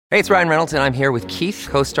Hey, it's Ryan Reynolds, and I'm here with Keith,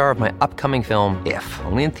 co-star of my upcoming film, If,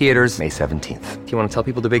 only in theaters May 17th. Do you want to tell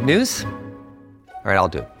people the big news? All right, I'll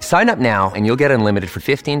do it. Sign up now and you'll get unlimited for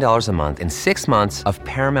 $15 a month and 6 months of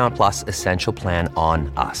Paramount Plus Essential Plan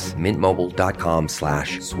on us.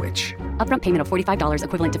 MintMobile.com/switch. Upfront payment of $45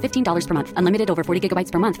 equivalent to $15 per month. Unlimited over 40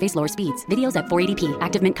 gigabytes per month. Face lower speeds. Videos at 480p.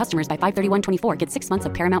 Active Mint customers by 531.24 get 6 months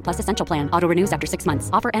of Paramount Plus Essential Plan. Auto renews after 6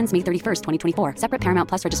 months. Offer ends May 31st, 2024. Separate Paramount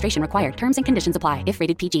Plus registration required. Terms and conditions apply if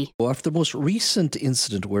rated PG. Well, after the most recent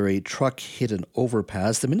incident where a truck hit an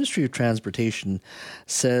overpass, the Ministry of Transportation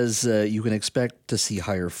says you can expect to see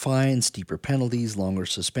higher fines, steeper penalties, longer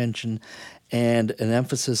suspension, and an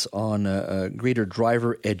emphasis on greater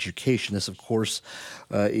driver education. This, of course,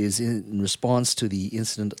 is in response to the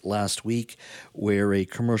incident last week where a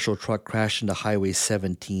commercial truck crashed into Highway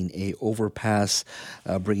 17A overpass,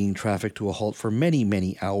 bringing traffic to a halt for many,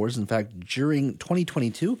 many hours. In fact, during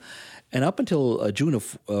 2022, and up until June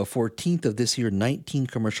 14th of this year, 19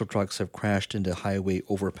 commercial trucks have crashed into highway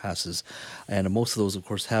overpasses. And most of those, of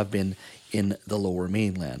course, have been in the Lower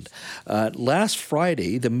Mainland. Last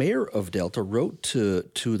Friday, the mayor of Delta wrote to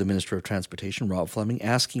the Minister of Transportation, Rob Fleming,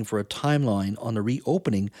 asking for a timeline on the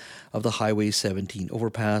reopening of the Highway 17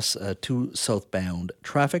 overpass to southbound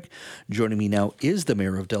traffic. Joining me now is the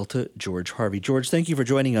mayor of Delta, George Harvey. George, thank you for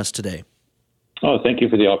joining us today. Oh, thank you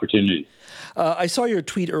for the opportunity. I saw your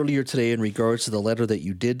tweet earlier today in regards to the letter that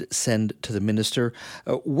you did send to the minister.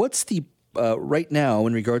 What's the right now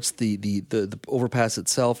in regards to the overpass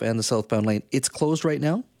itself and the southbound lane? It's closed right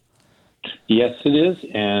now? Yes, it is,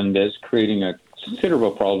 and it's creating a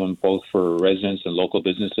considerable problem both for residents and local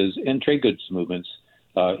businesses and trade goods movements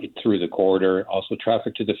through the corridor, also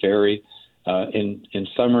traffic to the ferry. In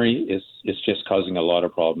summary, it's just causing a lot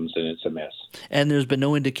of problems, and it's a mess. And there's been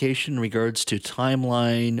no indication in regards to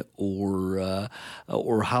timeline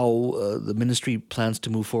or how the ministry plans to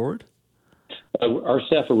move forward? Our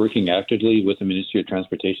staff are working actively with the Ministry of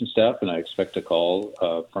Transportation staff, and I expect a call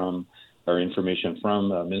from our information from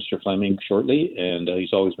Minister Fleming shortly, and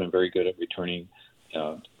he's always been very good at returning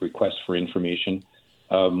requests for information.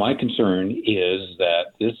 My concern is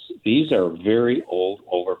that these are very old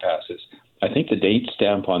overpasses. I think the date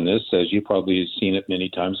stamp on this, as you probably have seen it many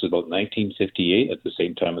times, is about 1958, at the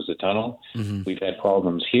same time as the tunnel. Mm-hmm. We've had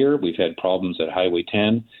problems here. We've had problems at Highway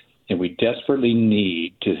 10. And we desperately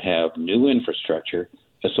need to have new infrastructure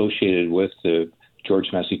associated with the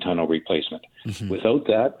George Massey Tunnel replacement. Mm-hmm. Without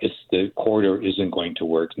that, the corridor isn't going to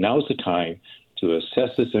work. Now's the time to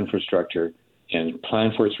assess this infrastructure and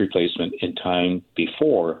plan for its replacement in time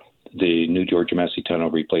before the new George Massey Tunnel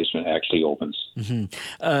replacement actually opens. Mm-hmm.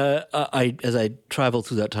 As I travel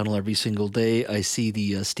through that tunnel every single day, I see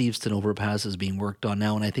the Steveston overpass is being worked on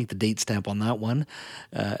now, and I think the date stamp on that one,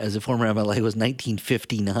 as a former MLA, was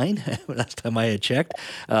 1959, last time I had checked,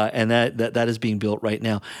 and that is being built right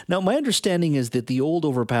now. Now, my understanding is that the old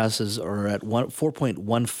overpasses are at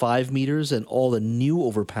 4.15 meters, and all the new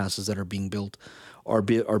overpasses that are being built are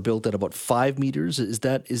built at about 5 meters. Is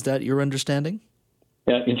that your understanding?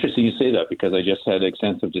 Yeah, interesting you say that, because I just had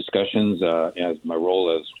extensive discussions as my role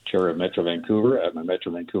as chair of Metro Vancouver at my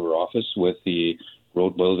Metro Vancouver office with the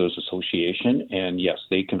Road Builders Association, and yes,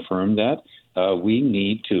 they confirmed that. We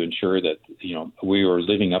need to ensure that we are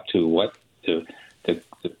living up to what the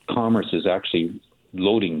commerce is actually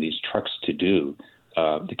loading these trucks to do,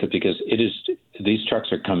 because these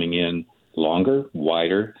trucks are coming in longer,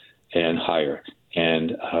 wider, and higher.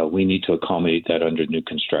 And we need to accommodate that under new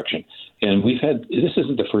construction. And this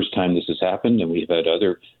isn't the first time this has happened, and we've had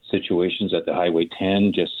other situations at the Highway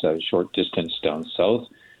 10, just a short distance down south.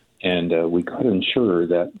 And we got to ensure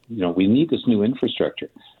that, we need this new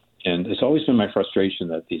infrastructure. And it's always been my frustration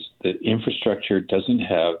that the infrastructure doesn't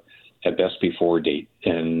have a best before date.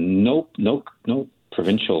 And no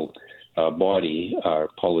provincial body or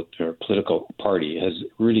political party has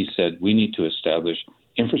really said we need to establish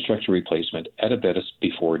infrastructure replacement at a best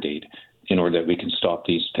before date in order that we can stop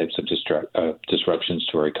these types of disruptions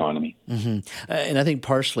to our economy. Mm-hmm. And I think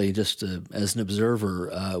partially, just as an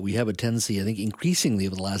observer, we have a tendency, I think increasingly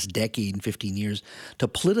over the last decade and 15 years, to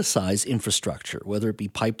politicize infrastructure, whether it be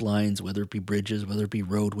pipelines, whether it be bridges, whether it be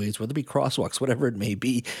roadways, whether it be crosswalks, whatever it may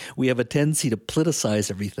be. We have a tendency to politicize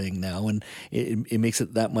everything now, and it makes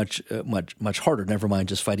it that much harder, never mind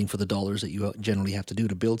just fighting for the dollars that you generally have to do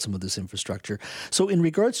to build some of this infrastructure. So in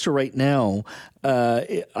regards to right now,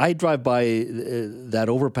 I drive by that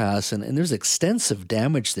overpass, and there's extensive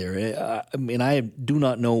damage there. I mean, I do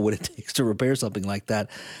not know what it takes to repair something like that,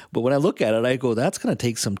 but when I look at it, I go, that's going to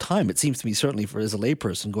take some time. It seems to me, certainly as a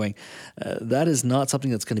layperson, going, that is not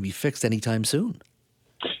something that's going to be fixed anytime soon.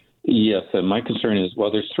 Yes, my concern is, well,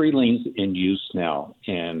 there's 3 lanes in use now,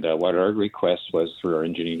 and what our request was through our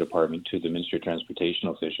engineering department to the Ministry of Transportation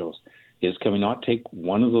officials is, can we not take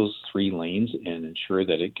one of those 3 lanes and ensure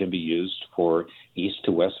that it can be used for east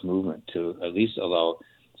to west movement to at least allow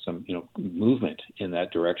some, movement in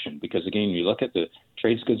that direction? Because again, you look at the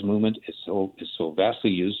trades goods movement, is so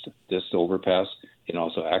vastly used, this overpass, and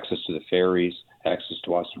also access to the ferries, access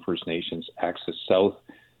to Austin First Nations, access south.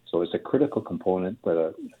 So it's a critical component,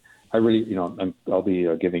 but I really, I'll be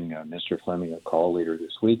giving Mr. Fleming a call later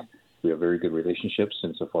this week. We have very good relationships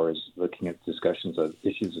insofar as looking at discussions of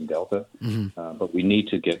issues in Delta, but we need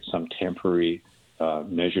to get some temporary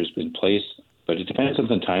measures in place. But it depends on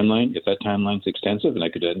the timeline. If that timeline's extensive, and I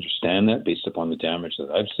could understand that based upon the damage that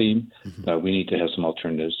I've seen, we need to have some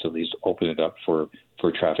alternatives to at least open it up for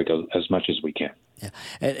traffic as much as we can. Yeah,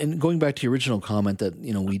 and going back to your original comment that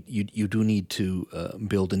you do need to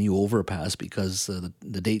build a new overpass because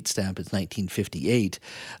the date stamp is 1958.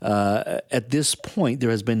 At this point,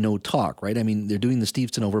 there has been no talk, right? I mean, they're doing the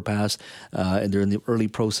Steveston overpass, and they're in the early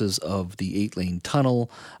process of the 8-lane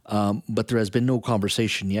tunnel, but there has been no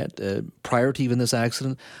conversation yet prior to even this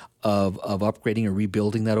accident of upgrading or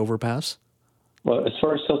rebuilding that overpass. Well, as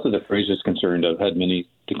far as south of the Fraser is concerned, I've had many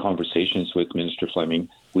conversations with Minister Fleming.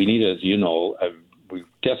 We need, as you know, we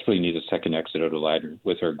desperately need a second exit out of Ladner.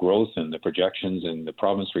 With our growth and the projections and the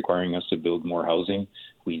province requiring us to build more housing,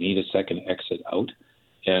 we need a second exit out.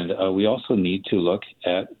 And we also need to look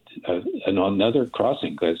at another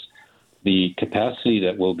crossing, because the capacity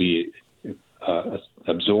that will be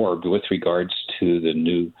absorbed with regards to the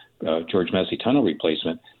new George Massey Tunnel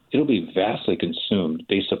replacement, it'll be vastly consumed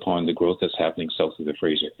based upon the growth that's happening south of the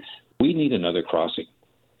Fraser. We need another crossing.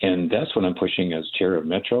 And that's what I'm pushing as chair of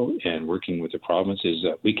Metro and working with the province, is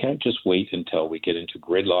that we can't just wait until we get into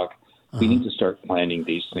gridlock. We need to start planning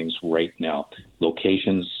these things right now.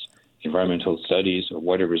 Locations, environmental studies, or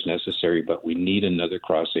whatever is necessary, but we need another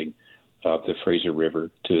crossing of the Fraser River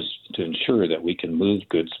to ensure that we can move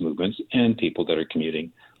goods movements and people that are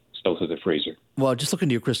commuting south of the Fraser. Well, just look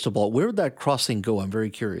into your crystal ball. Where would that crossing go? I'm very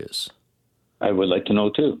curious. I would like to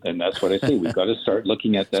know, too. And that's what I say. We've got to start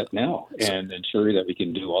looking at that now and ensure that we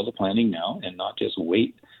can do all the planning now and not just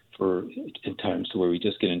wait for times to where we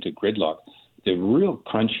just get into gridlock. The real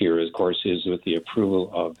crunch here, of course, is with the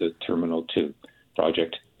approval of the Terminal 2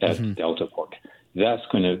 project at Delta Port. That's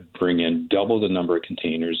going to bring in double the number of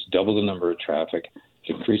containers, double the number of traffic,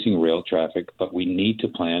 increasing rail traffic, but we need to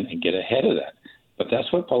plan and get ahead of that. But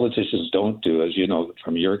that's what politicians don't do, as you know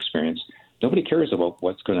from your experience. Nobody cares about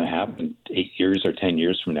what's going to happen 8 years or 10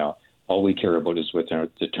 years from now. All we care about is within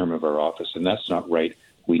the term of our office, and that's not right.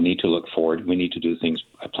 We need to look forward. We need to do things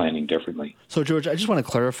planning differently. So, George, I just want to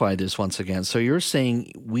clarify this once again. So you're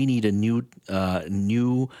saying we need a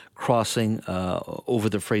new crossing over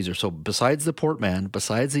the Fraser. So besides the Port Mann,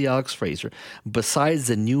 besides the Alex Fraser, besides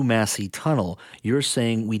the new Massey Tunnel, you're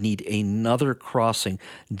saying we need another crossing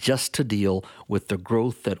just to deal with the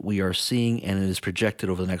growth that we are seeing and it is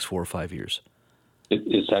projected over the next 4 or 5 years.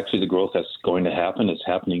 It's actually the growth that's going to happen. It's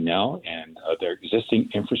happening now, and their existing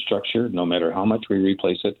infrastructure, no matter how much we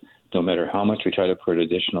replace it, no matter how much we try to put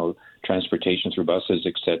additional transportation through buses,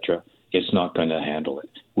 etc., it's not going to handle it.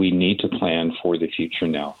 We need to plan for the future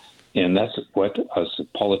now, and that's what us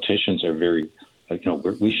politicians are very,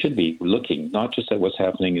 we should be looking not just at what's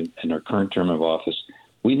happening in our current term of office.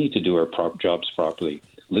 We need to do our jobs properly,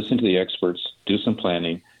 listen to the experts, do some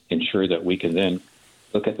planning, ensure that we can then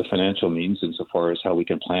look at the financial means insofar as how we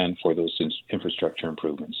can plan for those infrastructure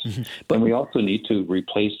improvements. But we also need to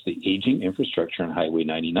replace the aging infrastructure on Highway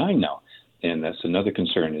 99 now. And that's another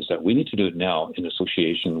concern, is that we need to do it now in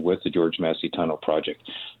association with the George Massey Tunnel project.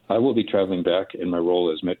 I will be traveling back in my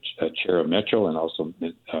role as chair of Metro and also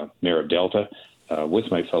mayor of Delta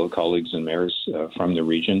with my fellow colleagues and mayors from the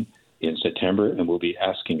region in September, and we'll be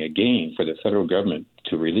asking again for the federal government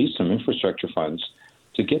to release some infrastructure funds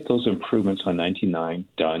to get those improvements on 99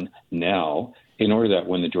 done now, in order that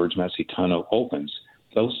when the George Massey Tunnel opens,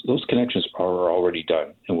 those connections are already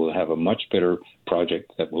done, and we'll have a much better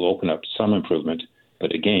project that will open up some improvement.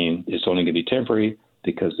 But again, it's only going to be temporary,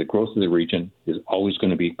 because the growth of the region is always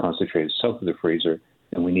going to be concentrated south of the Fraser,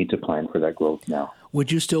 and we need to plan for that growth now.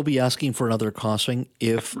 Would you still be asking for another crossing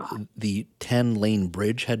if the 10-lane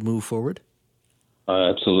bridge had moved forward?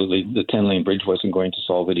 Absolutely. The 10-lane bridge wasn't going to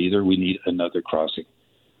solve it either. We need another crossing.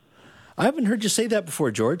 I haven't heard you say that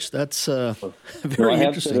before, George. That's very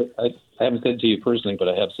interesting. I haven't said it to you personally, but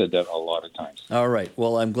I have said that a lot of times. All right.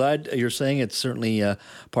 Well, I'm glad you're saying it's certainly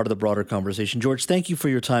part of the broader conversation. George, thank you for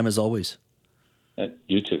your time as always.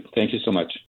 You too. Thank you so much.